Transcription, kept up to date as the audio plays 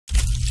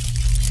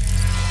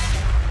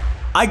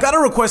I got a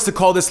request to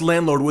call this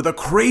landlord with a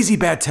crazy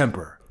bad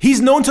temper. He's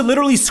known to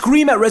literally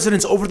scream at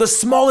residents over the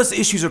smallest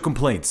issues or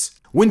complaints.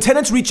 When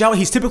tenants reach out,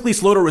 he's typically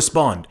slow to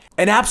respond,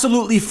 and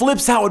absolutely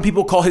flips out when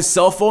people call his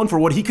cell phone for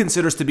what he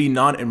considers to be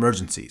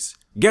non-emergencies.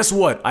 Guess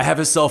what? I have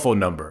his cell phone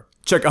number.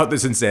 Check out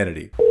this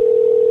insanity.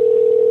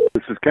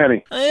 This is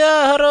Kenny.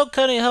 Yeah, hello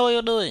Kenny, how are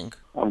you doing?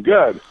 I'm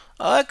good.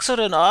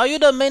 Excellent. Are you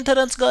the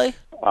maintenance guy?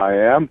 I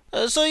am.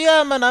 So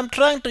yeah, man, I'm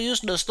trying to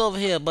use the stove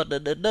here, but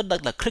it did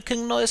like the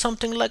clicking noise,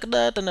 something like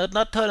that, and it's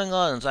not turning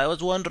on. So I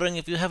was wondering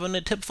if you have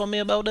any tip for me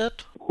about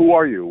that. Who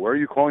are you? Where are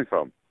you calling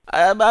from?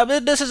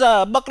 This is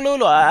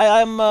Baklulu.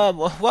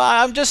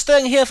 I'm just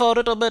staying here for a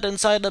little bit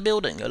inside the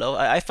building. You know,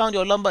 I found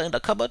your lumber in the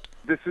cupboard.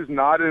 This is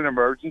not an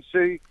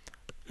emergency.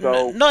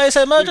 So no, it's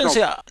an emergency.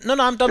 No,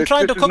 I'm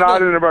trying to cook.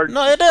 Not an emergency.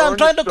 No, it is. I'm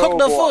trying to cook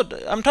the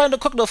food. I'm trying to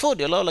cook the food.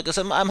 You know, like I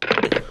said,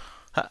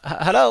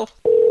 hello.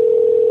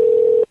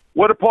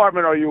 What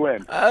apartment are you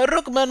in?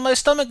 Look, man, my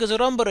stomach is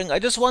rumbling. I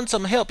just want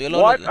some help, you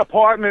know. What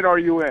apartment are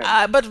you in?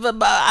 But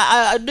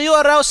do you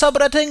allow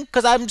subletting?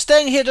 Because I'm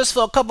staying here just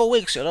for a couple of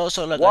weeks, you know.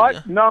 So like.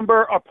 What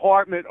number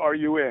apartment are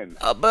you in?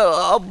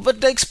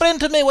 But explain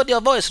to me with your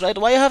voice, right?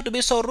 Why you have to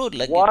be so rude?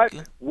 Like.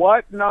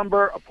 What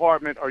number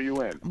apartment are you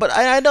in? But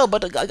I know,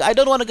 but I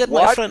don't want to get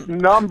my friend.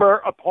 What number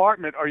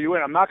apartment are you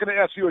in? I'm not going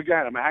to ask you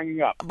again. I'm hanging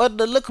up. But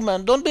look,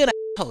 man, don't be an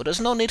asshole. There's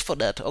no need for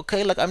that,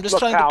 okay? Like I'm just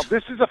trying pal, to.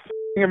 This is a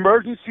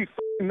emergency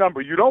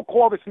number. You don't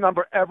call this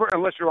number ever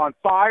unless you're on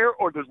fire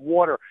or there's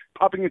water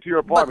pumping into your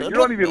apartment. You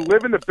don't even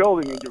live in the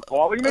building and you're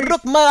calling me?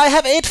 Look, man, I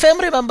have 8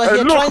 family members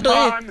here trying to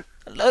eat.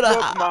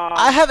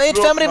 I have 8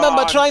 family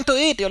members trying to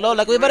eat, you know,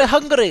 like we're very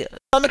hungry.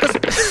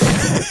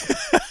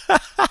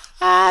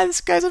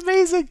 This guy's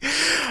amazing.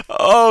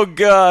 Oh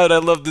God, I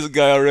love this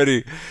guy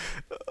already.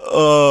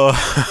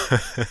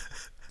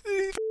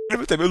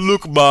 Every time,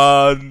 look,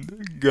 man.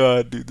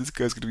 God, dude, this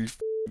guy's gonna be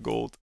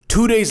gold.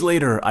 2 days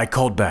later, I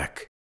called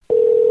back.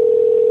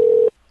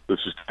 This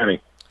is Kenny.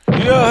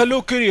 Yeah,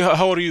 hello Kenny,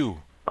 how are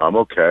you? I'm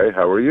okay,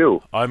 how are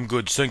you? I'm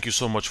good, thank you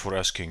so much for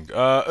asking.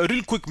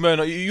 Real quick, man,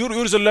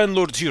 you're the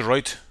landlord here,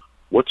 right?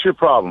 What's your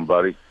problem,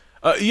 buddy?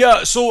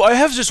 Yeah, so I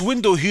have this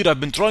window here, I've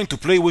been trying to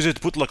play with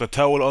it, put like a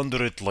towel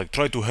under it, like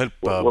try to help...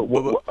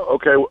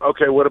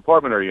 Okay, what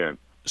apartment are you in?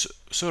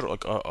 Sir,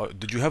 like,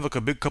 did you have like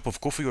a big cup of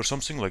coffee or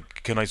something?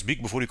 Like, can I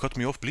speak before you cut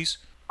me off, please?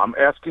 I'm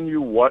asking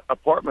you, what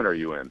apartment are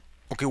you in?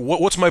 Okay,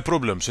 what's my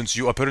problem, since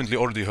you apparently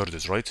already heard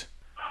this, right?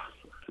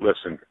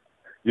 Listen,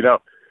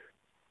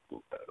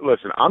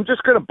 I'm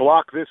just going to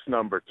block this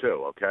number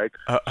too, okay?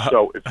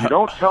 So if you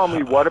don't tell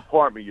me what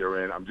apartment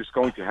you're in, I'm just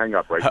going to hang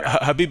up right now.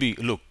 Habibi,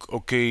 look,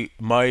 okay,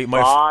 my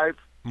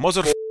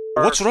mother,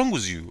 what's wrong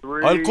with you?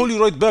 I'll call you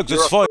right back,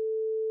 that's fine.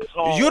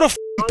 You're a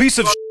piece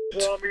of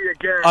shit. Call me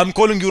again. I'm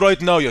calling you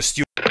right now, you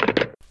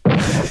stupid.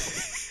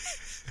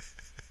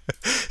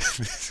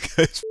 This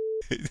guy's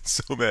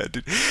so mad,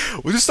 dude.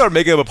 We'll just start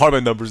making up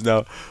apartment numbers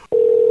now.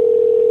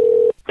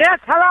 Yes,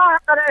 hello, how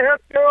can I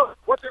help you?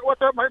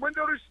 My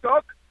window is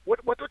stuck. What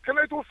can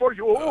I do for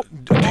you?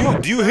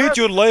 Do you hate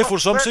your life or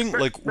something?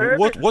 Like,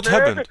 what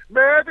happened?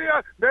 Maybe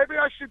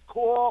I should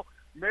call.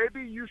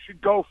 Maybe you should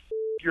go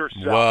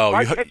yourself. Wow,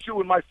 I hit you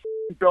in my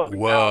building.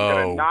 Wow. I'm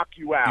gonna knock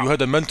you out. You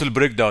had a mental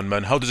breakdown,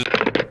 man. How does it...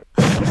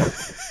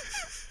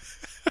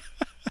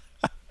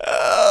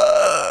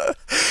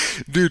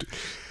 Dude,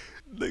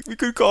 like we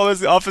could call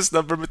his office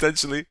number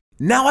potentially.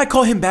 Now I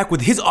call him back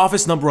with his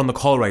office number on the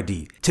caller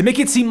ID to make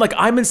it seem like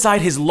I'm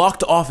inside his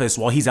locked office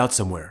while he's out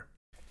somewhere.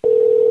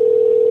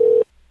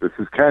 This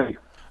is Kenny.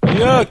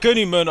 Yeah,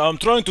 Kenny, man, I'm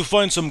trying to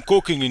find some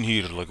cooking in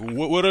here. Like,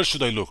 where else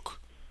should I look?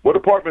 What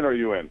apartment are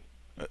you in?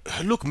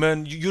 Look,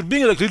 man, you're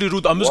being like really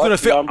rude. I'm just gonna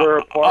fix. Number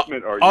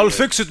apartment are you I'll in?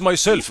 fix it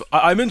myself.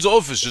 I'm in the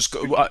office. Just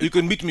you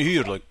can meet me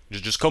here. Like,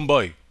 just come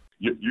by.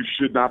 You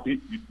should not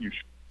be. You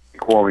should be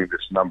calling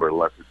this number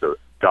unless it's a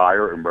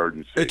dire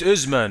emergency. It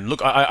is, man.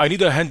 Look, I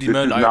need a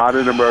handyman. This is not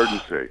an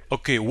emergency.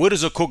 Okay, where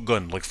is a cook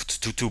gun? Like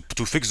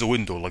to fix the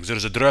window. Like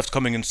there's a draft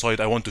coming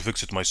inside. I want to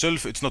fix it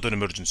myself. It's not an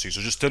emergency.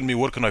 So just tell me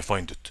where can I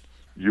find it?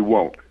 You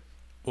won't.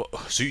 Well,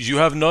 so you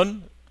have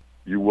none?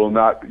 You will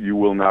not. You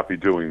will not be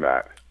doing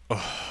that.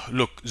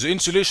 Look, the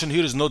insulation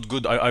here is not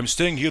good. I'm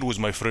staying here with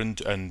my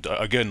friend, and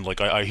again, like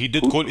he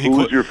did call.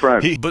 Who's your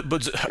friend?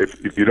 But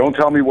if you don't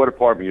tell me what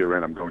apartment you're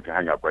in, I'm going to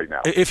hang up right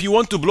now. If you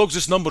want to block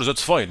this number,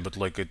 that's fine. But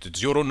like,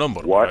 it's your own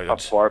number. What right?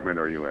 apartment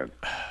are you in?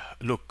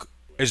 Look,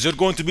 is there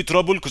going to be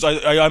trouble? Because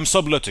I'm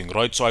subletting,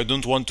 right? So I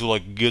don't want to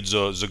like get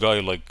the guy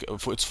like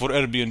it's for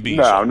Airbnb.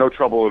 No, so. no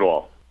trouble at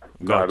all.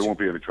 No, God. there won't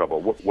be any trouble.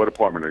 What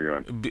apartment are you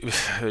in?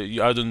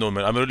 I don't know,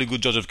 man. I'm a really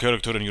good judge of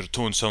character, and your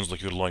tone sounds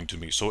like you're lying to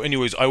me. So,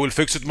 anyways, I will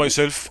fix it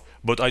myself.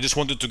 But I just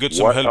wanted to get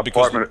some help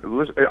because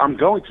listen, I'm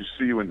going to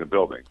see you in the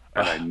building,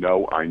 and I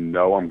know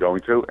I'm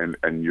going to,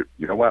 and you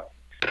know what?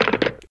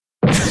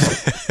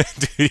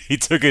 Dude, he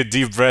took a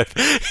deep breath.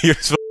 You're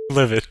so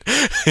livid.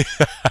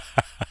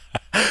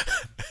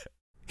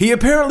 He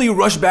apparently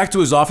rushed back to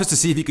his office to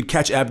see if he could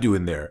catch Abdu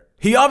in there.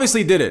 He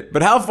obviously did it,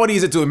 but how funny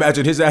is it to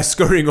imagine his ass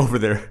scurrying over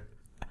there?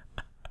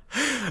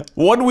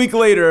 1 week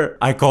later,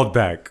 I called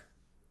back.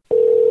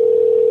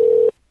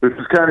 This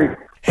is Kenny.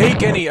 Hey,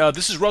 Kenny.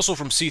 This is Russell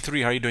from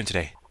C3. How are you doing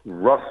today?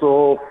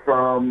 Russell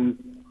from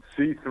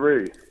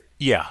C3.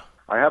 Yeah.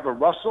 I have a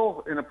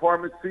Russell in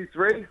apartment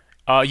C3?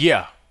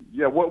 Yeah.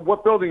 Yeah,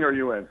 what building are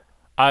you in?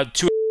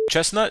 2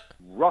 Chestnut?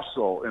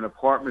 Russell in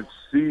apartment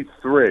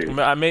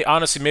C3.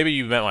 Honestly, maybe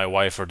you met my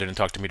wife or didn't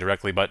talk to me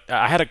directly, but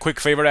I had a quick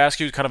favor to ask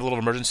you, kind of a little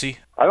emergency.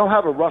 I don't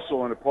have a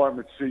Russell in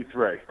apartment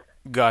C3.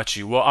 Got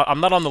you. Well,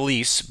 I'm not on the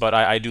lease, but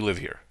I do live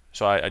here.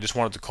 So I just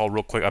wanted to call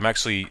real quick.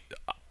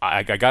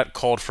 I got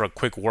called for a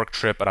quick work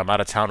trip, and I'm out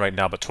of town right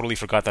now, but totally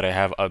forgot that I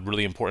have a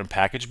really important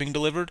package being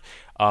delivered.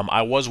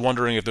 I was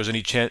wondering if there's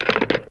any chance...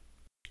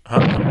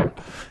 Huh?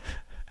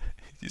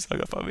 You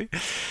hung up on me?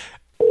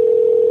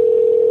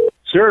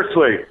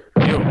 Seriously.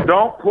 Yo.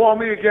 Don't call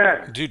me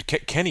again. Dude,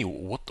 Kenny,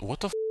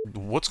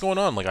 what's going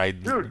on?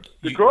 Dude,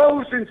 the girl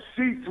who's in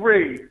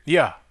C3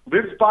 Yeah.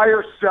 lives by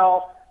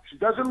herself. She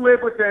doesn't live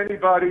with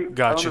anybody.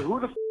 Gotcha. I don't know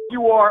who the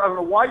you are. I don't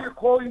know why you're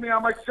calling me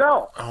on my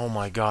cell. Oh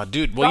my God,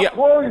 dude. Well, Stop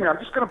calling me. I'm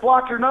just going to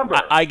block your number.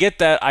 I get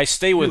that. I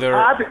stay with her. You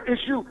have an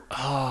issue.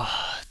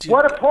 Dude.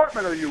 What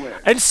apartment are you in?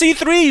 And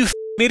C3, you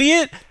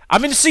idiot.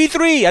 I'm in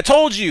C3. I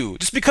told you.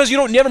 Just because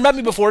you never met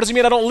me before doesn't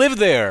mean I don't live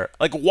there.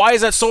 Like, why is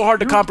that so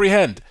hard to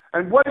comprehend?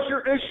 And what is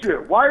your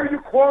issue? Why are you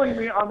calling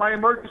me on my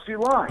emergency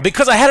line?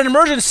 Because I had an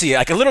emergency.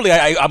 Like, literally,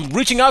 I'm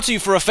reaching out to you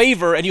for a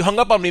favor, and you hung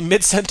up on me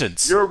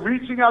mid-sentence. You're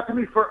reaching out to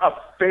me for a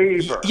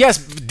favor. Yes,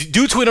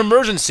 due to an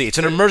emergency. It's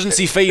an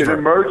emergency favor. An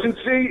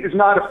emergency is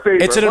not a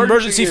favor. It's an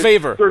emergency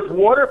favor. There's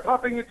water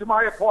pumping into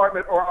my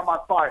apartment or I'm on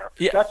fire.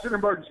 Yeah. That's an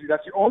emergency.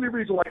 That's the only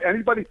reason why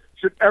anybody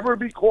should ever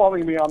be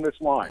calling me on this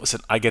line.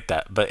 Listen, I get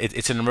that, but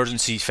it's an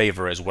emergency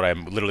favor is what I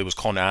literally was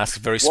calling to ask.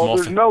 Very small. Well,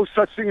 there's no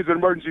such thing as an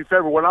emergency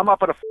favor. When I'm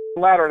up at a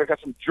ladder and I got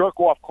some jerk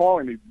off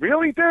calling me.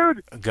 Really,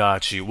 dude?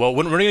 Got you. Well,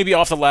 when we're going to be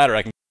off the ladder,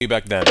 I can call you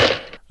back then.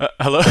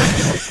 Hello?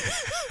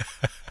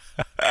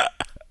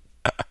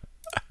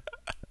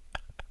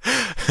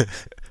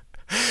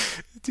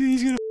 Dude,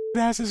 he's going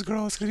to ask this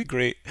girl. It's going to be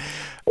great.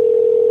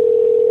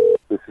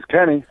 This is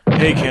Kenny.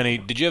 Hey, Kenny.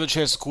 Did you have a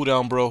chance to cool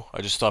down, bro?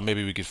 I just thought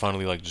maybe we could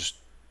finally, just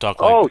talk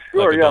Oh,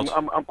 sure, like yeah, adults.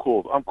 I'm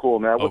cool. I'm cool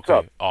now. What's Okay,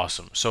 up?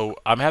 awesome. So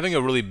I'm having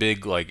a really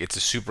big, it's a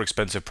super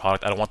expensive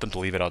product. I don't want them to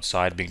leave it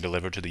outside being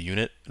delivered to the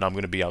unit, and I'm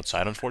going to be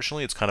outside,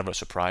 unfortunately. It's kind of a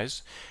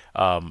surprise.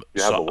 You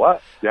have a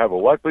what? You have a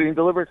what being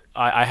delivered?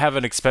 I have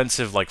an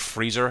expensive,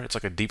 freezer. It's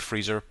like a deep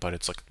freezer, but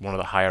it's one of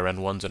the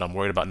higher-end ones, and I'm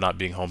worried about not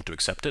being home to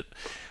accept it.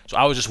 So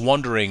I was just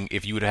wondering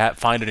if you would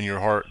find it in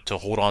your heart to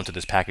hold on to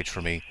this package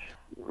for me.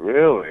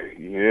 Really?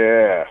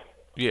 Yeah.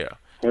 Yeah.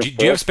 Do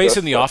you have space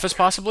in the office,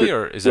 possibly,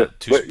 or is that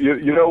too... But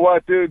you know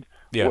what, dude?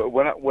 Yeah.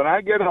 When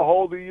I get a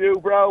hold of you,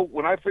 bro,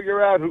 when I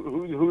figure out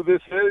who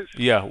this is,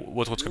 yeah,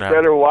 what's gonna happen?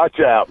 Better watch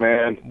out,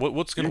 man.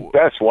 What's gonna? You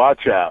best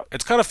watch out.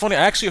 It's kind of funny. I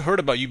actually heard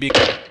about you being.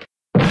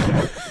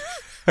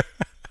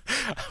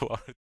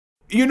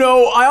 You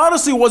know, I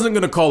honestly wasn't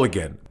gonna call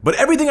again, but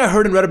everything I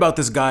heard and read about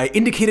this guy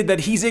indicated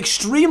that he's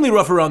extremely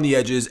rough around the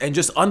edges and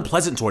just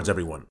unpleasant towards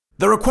everyone.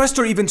 The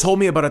requester even told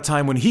me about a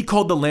time when he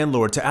called the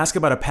landlord to ask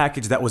about a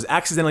package that was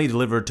accidentally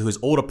delivered to his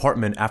old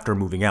apartment after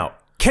moving out.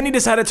 Kenny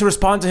decided to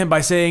respond to him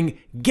by saying,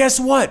 "Guess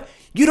what?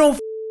 You don't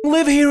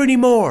live here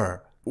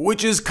anymore,"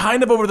 which is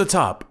kind of over the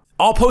top.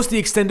 I'll post the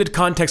extended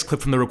context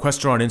clip from the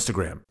requester on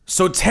Instagram.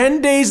 So 10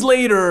 days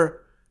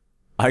later,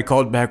 I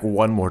called back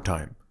one more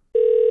time.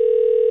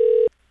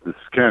 This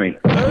is Kenny.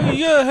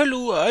 Yeah,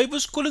 hello. I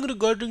was calling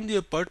regarding the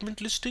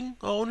apartment listing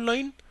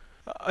online.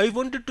 I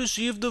wanted to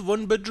see if the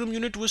one-bedroom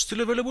unit was still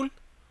available.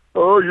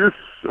 Oh, yes.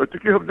 I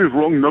think you have the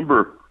wrong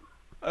number.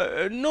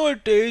 No,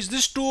 it is.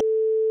 This too.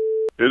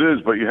 It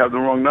is, but you have the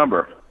wrong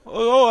number.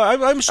 Oh,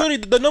 I'm sorry.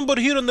 The number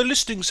here on the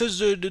listing says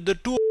the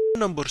 2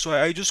 number, so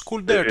I just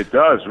called that. It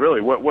does,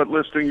 really. What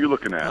listing are you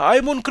looking at?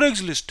 I'm on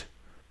Craigslist.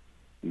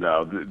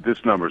 No,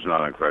 this number's not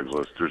on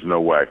Craigslist. There's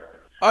no way.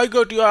 I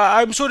got you.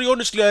 I'm sorry,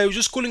 honestly. I was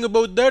just calling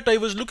about that. I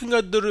was looking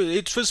at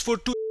it says for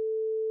 2.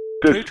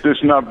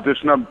 This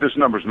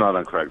number's not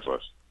on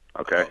Craigslist.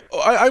 Okay.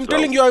 I'm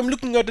telling you, I'm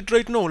looking at it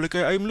right now.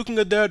 I'm looking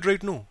at that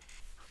right now.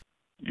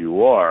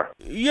 You are?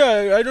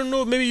 Yeah, I don't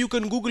know. Maybe you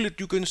can Google it.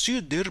 You can see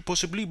it there,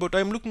 possibly. But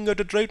I'm looking at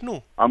it right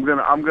now. I'm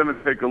gonna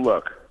take a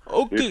look.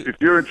 Okay.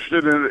 If you're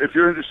interested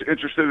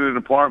in an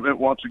apartment,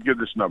 why don't you give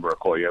this number a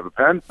call? You have a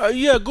pen?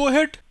 Yeah, go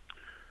ahead.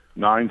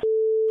 9.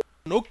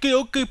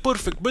 Okay,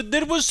 perfect. But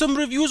there was some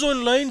reviews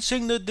online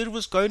saying that there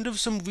was kind of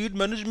some weird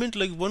management,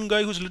 like one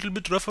guy who's a little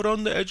bit rough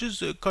around the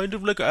edges, kind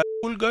of like an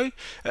asshole guy.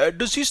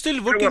 Does he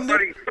still work in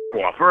there?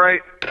 Off, all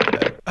right?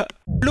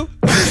 Hello?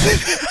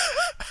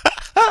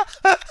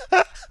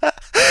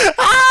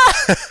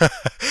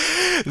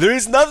 There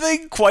is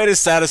nothing quite as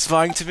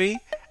satisfying to me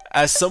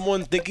as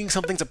someone thinking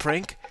something's a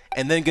prank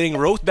and then getting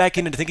roped back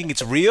into thinking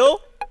it's real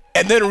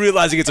and then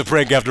realizing it's a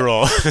prank after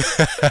all.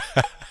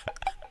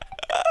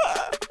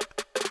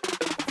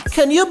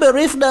 Can you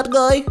believe that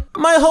guy?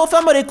 My whole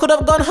family could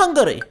have gone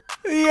hungry.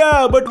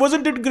 Yeah, but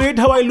wasn't it great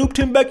how I looped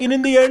him back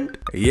in the end?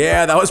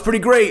 Yeah, that was pretty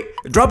great.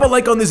 Drop a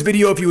like on this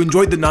video if you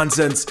enjoyed the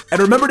nonsense, and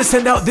remember to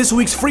send out this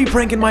week's free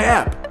prank in my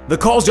app. The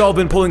calls y'all have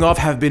been pulling off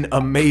have been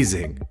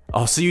amazing.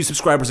 I'll see you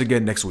subscribers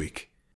again next week.